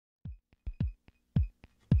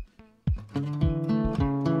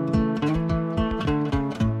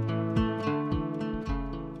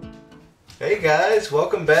Hey guys,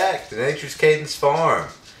 welcome back to Nature's Cadence Farm.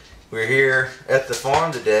 We're here at the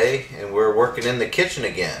farm today and we're working in the kitchen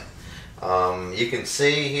again. You can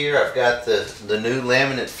see here I've got the new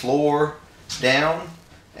laminate floor down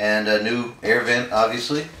and a new air vent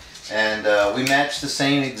obviously, and we matched the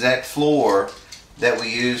same exact floor that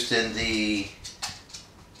we used in the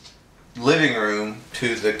living room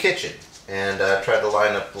to the kitchen, and I tried to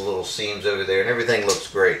line up the little seams over there and everything looks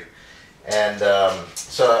great. And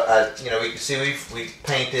so we can see we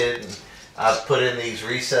painted, and I've put in these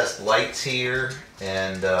recessed lights here,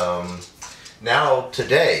 and now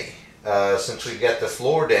today, since we've got the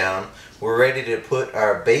floor down, we're ready to put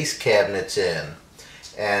our base cabinets in.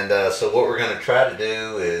 And so what we're going to try to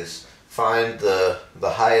do is find the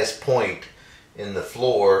highest point in the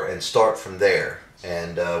floor and start from there,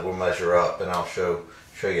 and we'll measure up, and I'll show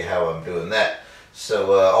you how I'm doing that.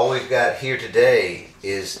 So all we've got here today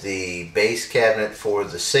is the base cabinet for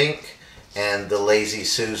the sink and the Lazy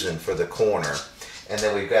Susan for the corner. And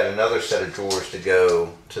then we've got another set of drawers to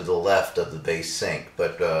go to the left of the base sink,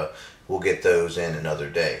 but we'll get those in another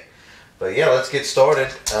day. But yeah, let's get started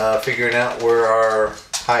figuring out where our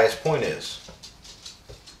highest point is.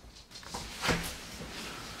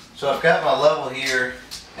 So I've got my level here,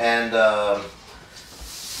 and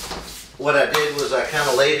what I did was I kind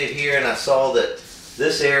of laid it here, and I saw that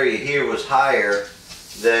this area here was higher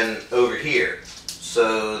than over here.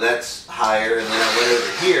 So that's higher, and then I went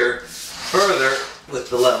over here further with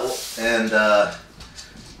the level, and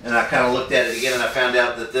I kind of looked at it again, and I found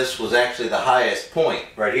out that this was actually the highest point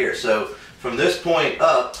right here. So from this point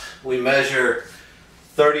up, we measure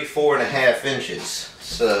 34.5 inches.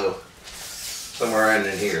 So somewhere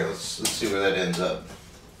in here, let's see where that ends up.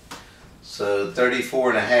 So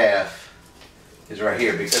 34.5 is right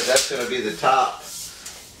here, because that's going to be the top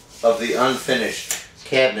of the unfinished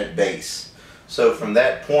cabinet base. So from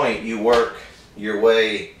that point you work your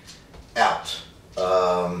way out,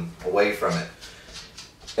 away from it,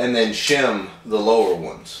 and then shim the lower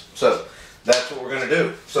ones. So that's what we're going to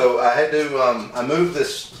do. So I had to I moved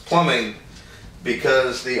this plumbing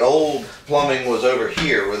because the old plumbing was over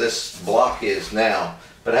here where this block is now,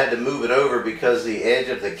 but I had to move it over because the edge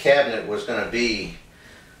of the cabinet was going to be,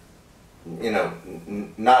 you know,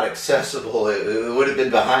 not accessible. It would have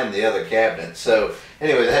been behind the other cabinet. So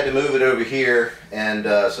anyway, I had to move it over here, and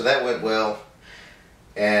so that went well,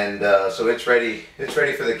 and so it's ready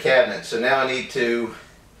for the cabinet. So now I need to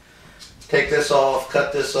take this off,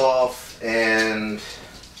 cut this off, and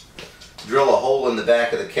drill a hole in the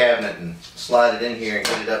back of the cabinet and slide it in here and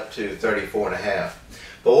get it up to 34.5.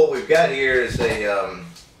 But what we've got here is a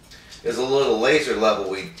little laser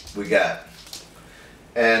level we got.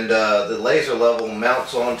 And the laser level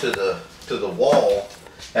mounts onto the wall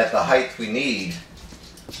at the height we need,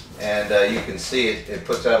 and you can see it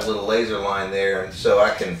puts out a little laser line there, and so I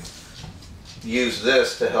can use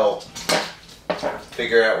this to help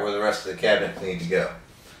figure out where the rest of the cabinets need to go.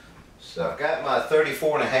 So I've got my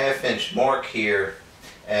 34.5 inch mark here,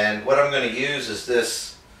 and what I'm going to use is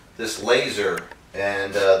this laser,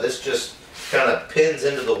 and this just kind of pins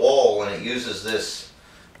into the wall, and it uses this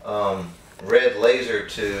red laser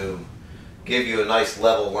to give you a nice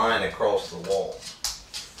level line across the wall.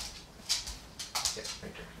 Yeah,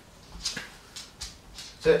 right there.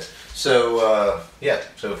 That's it. So yeah,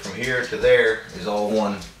 so from here to there is all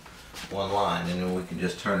one line, and then we can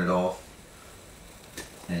just turn it off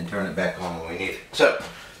and turn it back on when we need it. So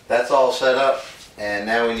that's all set up, and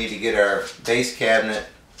now we need to get our base cabinet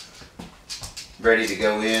ready to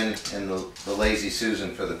go in, and the Lazy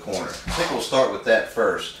Susan for the corner. I think we'll start with that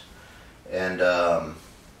first, and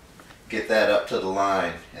get that up to the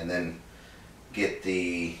line, and then get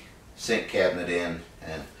the sink cabinet in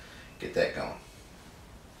and get that going.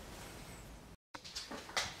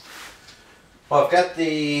 Well, I've got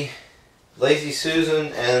the Lazy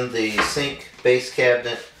Susan and the sink base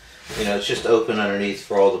cabinet. You know, it's just open underneath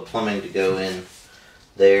for all the plumbing to go in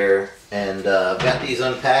there, and I've got these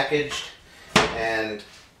unpackaged. And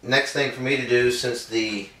next thing for me to do, since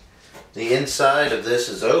the inside of this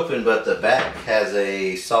is open, but the back has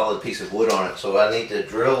a solid piece of wood on it, so I need to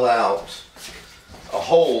drill out a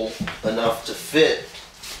hole enough to fit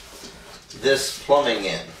this plumbing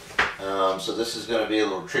in. So this is going to be a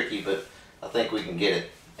little tricky, but I think we can get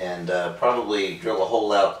it, and probably drill a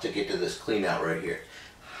hole out to get to this clean out right here.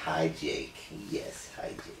 Hi Jake. Yes, hi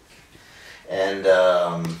Jake. And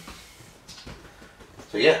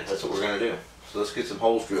so yeah, that's what we're going to do. So let's get some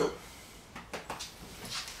holes drilled.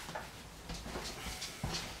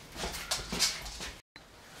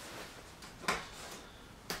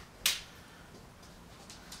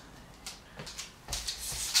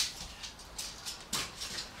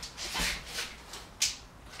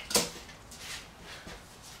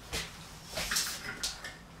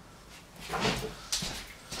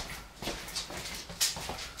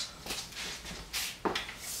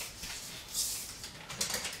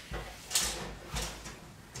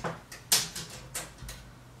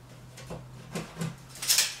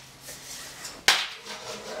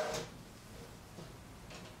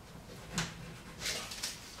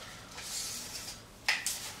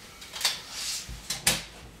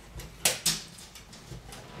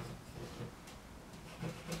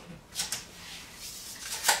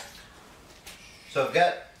 So I've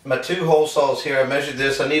got my 2 hole saws here. I measured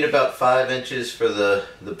this. I need about 5 inches for the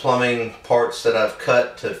plumbing parts that I've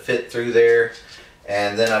cut to fit through there.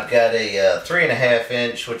 And then I've got a 3.5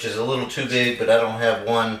 inch, which is a little too big, but I don't have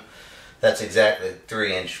one that's exactly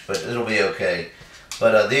 3 inch, but it'll be okay.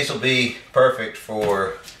 But these will be perfect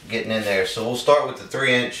for getting in there. So we'll start with the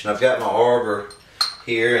 3 inch, and I've got my arbor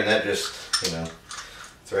here, and that just, you know,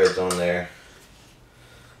 threads on there.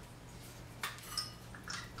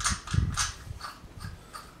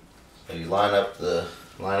 So you line up the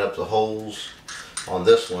holes on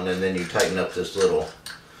this one, and then you tighten up this little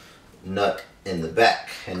nut in the back,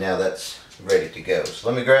 and now that's ready to go. So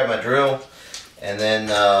let me grab my drill and then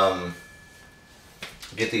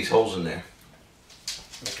get these holes in there.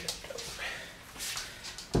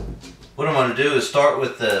 What I'm going to do is start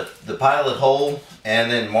with the pilot hole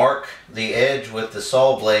and then mark the edge with the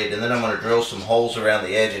saw blade, and then I'm going to drill some holes around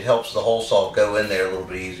the edge. It helps the hole saw go in there a little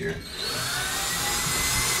bit easier.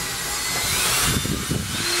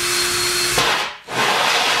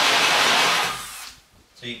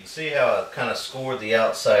 So you can see how I kind of scored the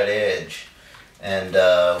outside edge. And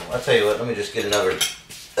I'll tell you what, let me just get a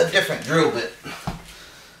different drill bit.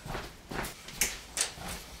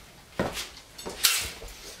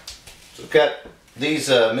 So I've got these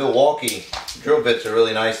Milwaukee drill bits are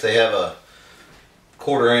really nice. They have a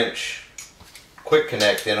 1/4 inch quick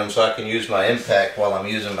connect in them, so I can use my impact while I'm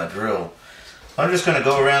using my drill. I'm just going to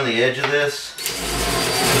go around the edge of this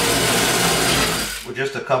with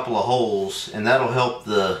just a couple of holes, and that'll help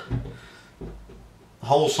the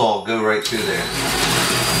hole saw go right through there.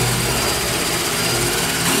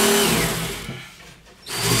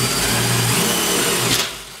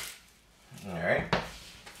 Alright,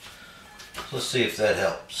 let's see if that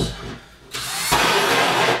helps.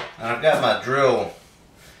 And I've got my drill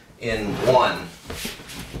in 1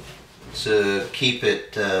 to keep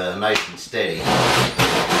it nice and steady.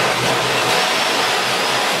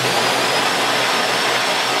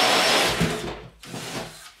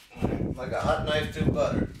 Like a hot knife through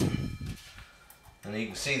butter. And you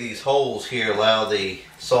can see these holes here allow the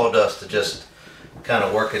sawdust to just kind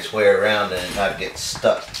of work its way around and not get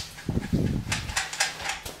stuck.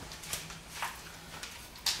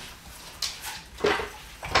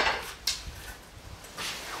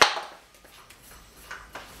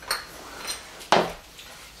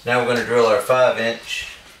 Now we're going to drill our 5 inch.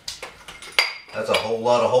 That's a whole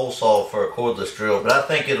lot of hole saw for a cordless drill, but I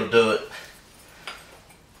think it'll do it.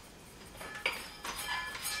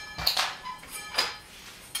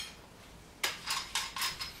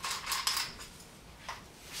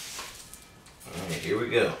 Alright, here we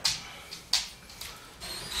go.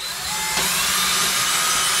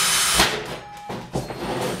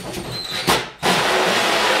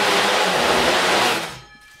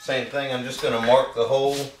 Same thing, I'm just going to mark the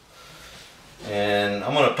hole, and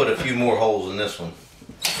I'm going to put a few more holes in this one.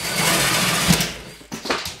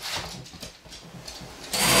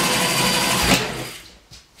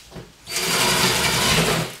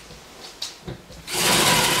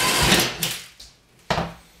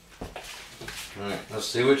 Alright, let's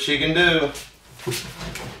see what she can do.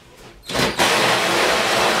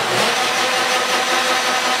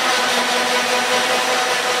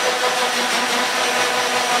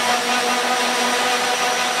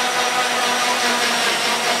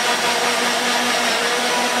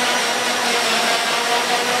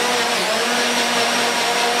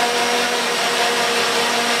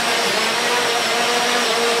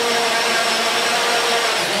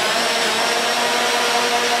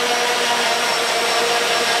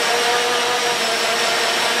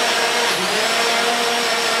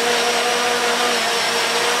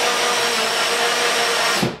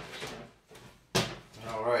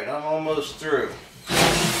 Almost through.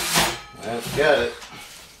 That's got it.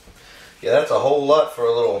 Yeah, that's a whole lot for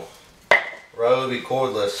a little Ryobi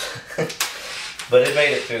cordless, but it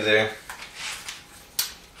made it through there.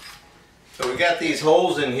 So we got these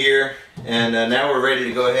holes in here, and now we're ready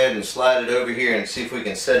to go ahead and slide it over here and see if we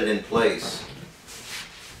can set it in place.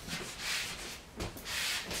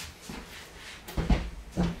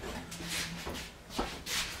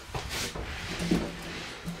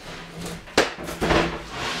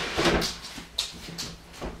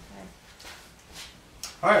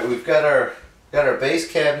 Alright, we've got our base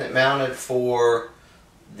cabinet mounted for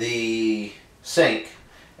the sink,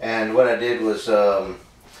 and what I did was I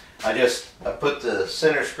put the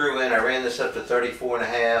center screw in. I ran this up to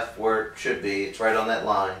 34.5 where it should be. It's right on that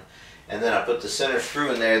line. And then I put the center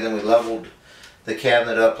screw in there, then we leveled the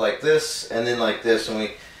cabinet up like this and then like this, and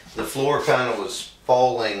the floor kind of was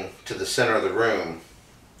falling to the center of the room.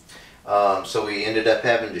 So we ended up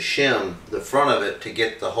having to shim the front of it to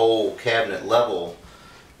get the whole cabinet level,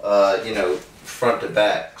 you know, front to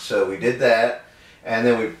back. So we did that, and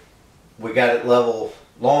then we got it level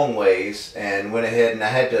long ways and went ahead, and I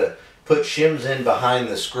had to put shims in behind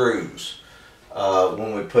the screws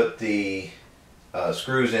when we put the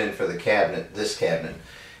screws in for the cabinet, this cabinet.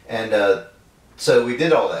 And so we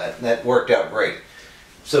did all that, and that worked out great.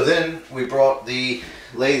 So then we brought the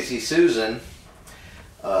Lazy Susan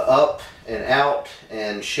up and out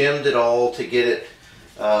and shimmed it all to get it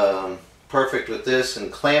perfect with this,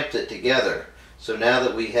 and clamped it together. So now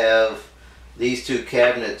that we have these two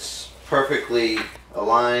cabinets perfectly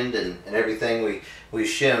aligned and everything we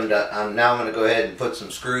shimmed, I'm now going to go ahead and put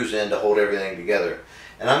some screws in to hold everything together.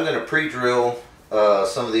 And I'm going to pre-drill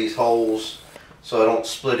some of these holes so I don't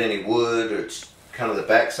split any wood, or it's kind of the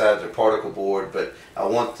back sides are particle board, but I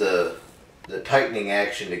want the tightening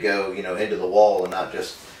action to go, you know, into the wall and not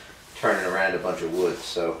just turning around a bunch of wood.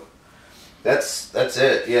 So that's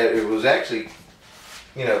it. Yeah, it was actually,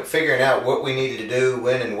 you know, figuring out what we needed to do,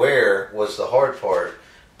 when and where was the hard part.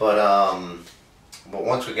 But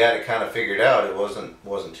once we got it kind of figured out, it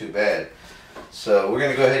wasn't too bad. So we're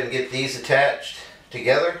going to go ahead and get these attached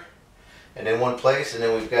together and in one place, and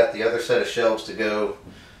then we've got the other set of shelves to go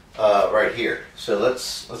right here. So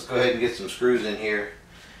let's go ahead and get some screws in here,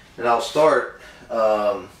 and I'll start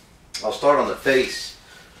on the face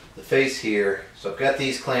here. So I've got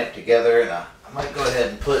these clamped together, and I might go ahead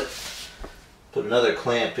and put another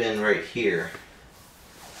clamp in right here.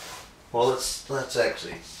 Well, let's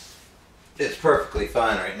actually, it's perfectly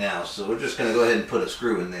fine right now, so we're just going to go ahead and put a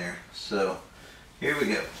screw in there. So here we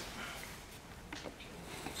go.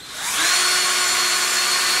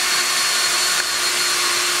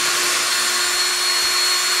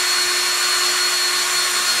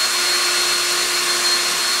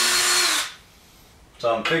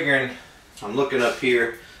 So I'm looking up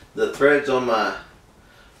here, the threads on my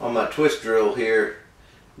twist drill here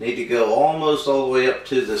need to go almost all the way up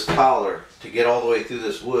to this collar to get all the way through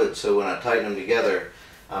this wood, so when I tighten them together,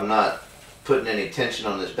 I'm not putting any tension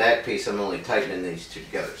on this back piece, I'm only tightening these two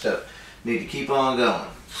together. So need to keep on going.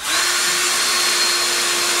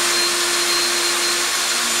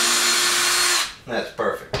 That's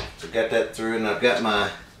perfect. So got that through, and I've got my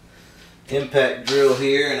impact drill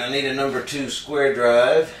here, and I need a number 2 square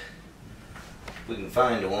drive. If we can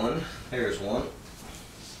find one. There's one.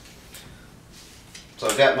 So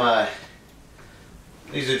I've got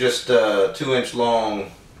these are just 2-inch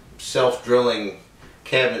long self-drilling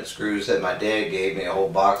cabinet screws that my dad gave me a whole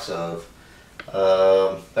box of.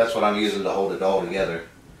 That's what I'm using to hold it all together.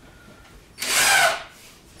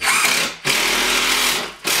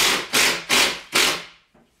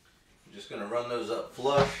 I'm just going to run those up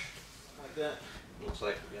flush like that. Looks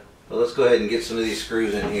like we got. Well, let's go ahead and get some of these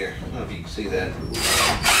screws in here. I don't know if you can see that.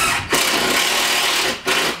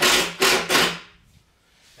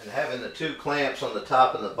 And having the 2 clamps on the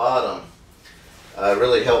top and the bottom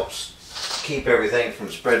really helps keep everything from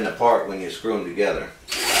spreading apart when you screw them together.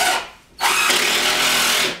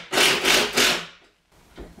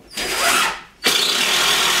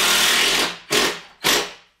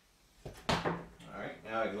 Alright,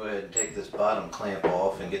 now I can go ahead and take this bottom clamp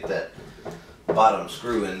off and get that bottom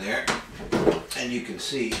screw in there, and you can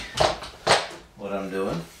see what I'm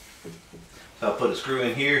doing. So I'll put a screw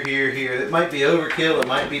in here, here, here. It might be overkill, it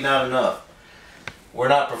might be not enough. We're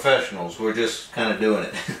not professionals, we're just kind of doing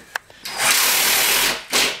it.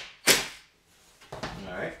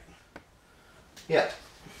 Alright. Yeah.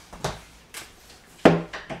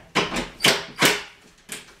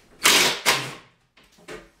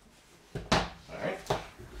 Alright.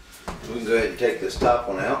 We can go ahead and take this top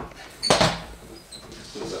one out.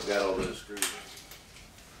 Since I've got all those screws in.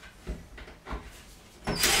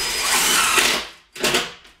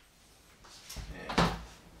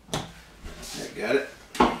 Got it?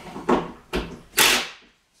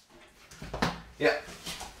 Yeah,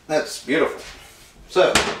 that's beautiful.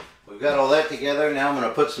 So, we've got all that together. Now I'm going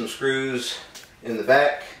to put some screws in the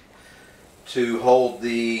back to hold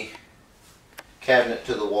the cabinet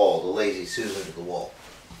to the wall, the Lazy Susan to the wall.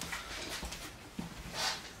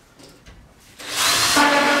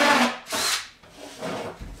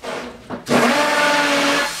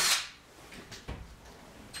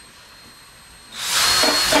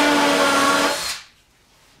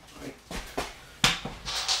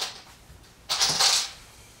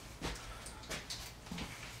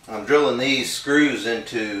 I'm drilling these screws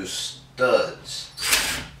into studs,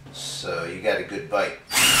 so you got a good bite.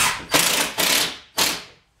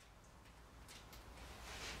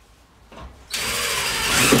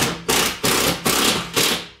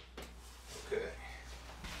 Okay.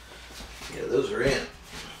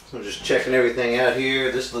 checking everything out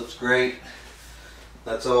here. This looks great.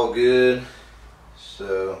 That's all good.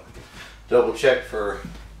 So double check for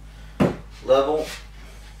level.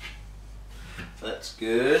 That's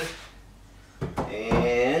good.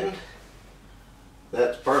 And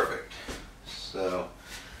that's perfect. So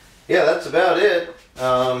yeah, that's about it.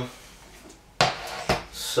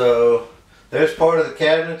 So there's part of the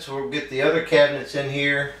cabinets. We'll get the other cabinets in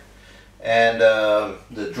here and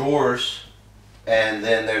the drawers, and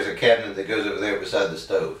then there's a cabinet that goes over there beside the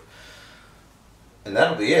stove, and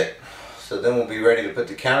that'll be it. So then we'll be ready to put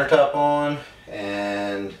the countertop on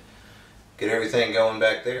and get everything going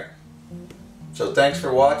back there. So thanks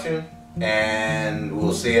for watching, and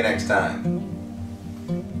we'll see you next time.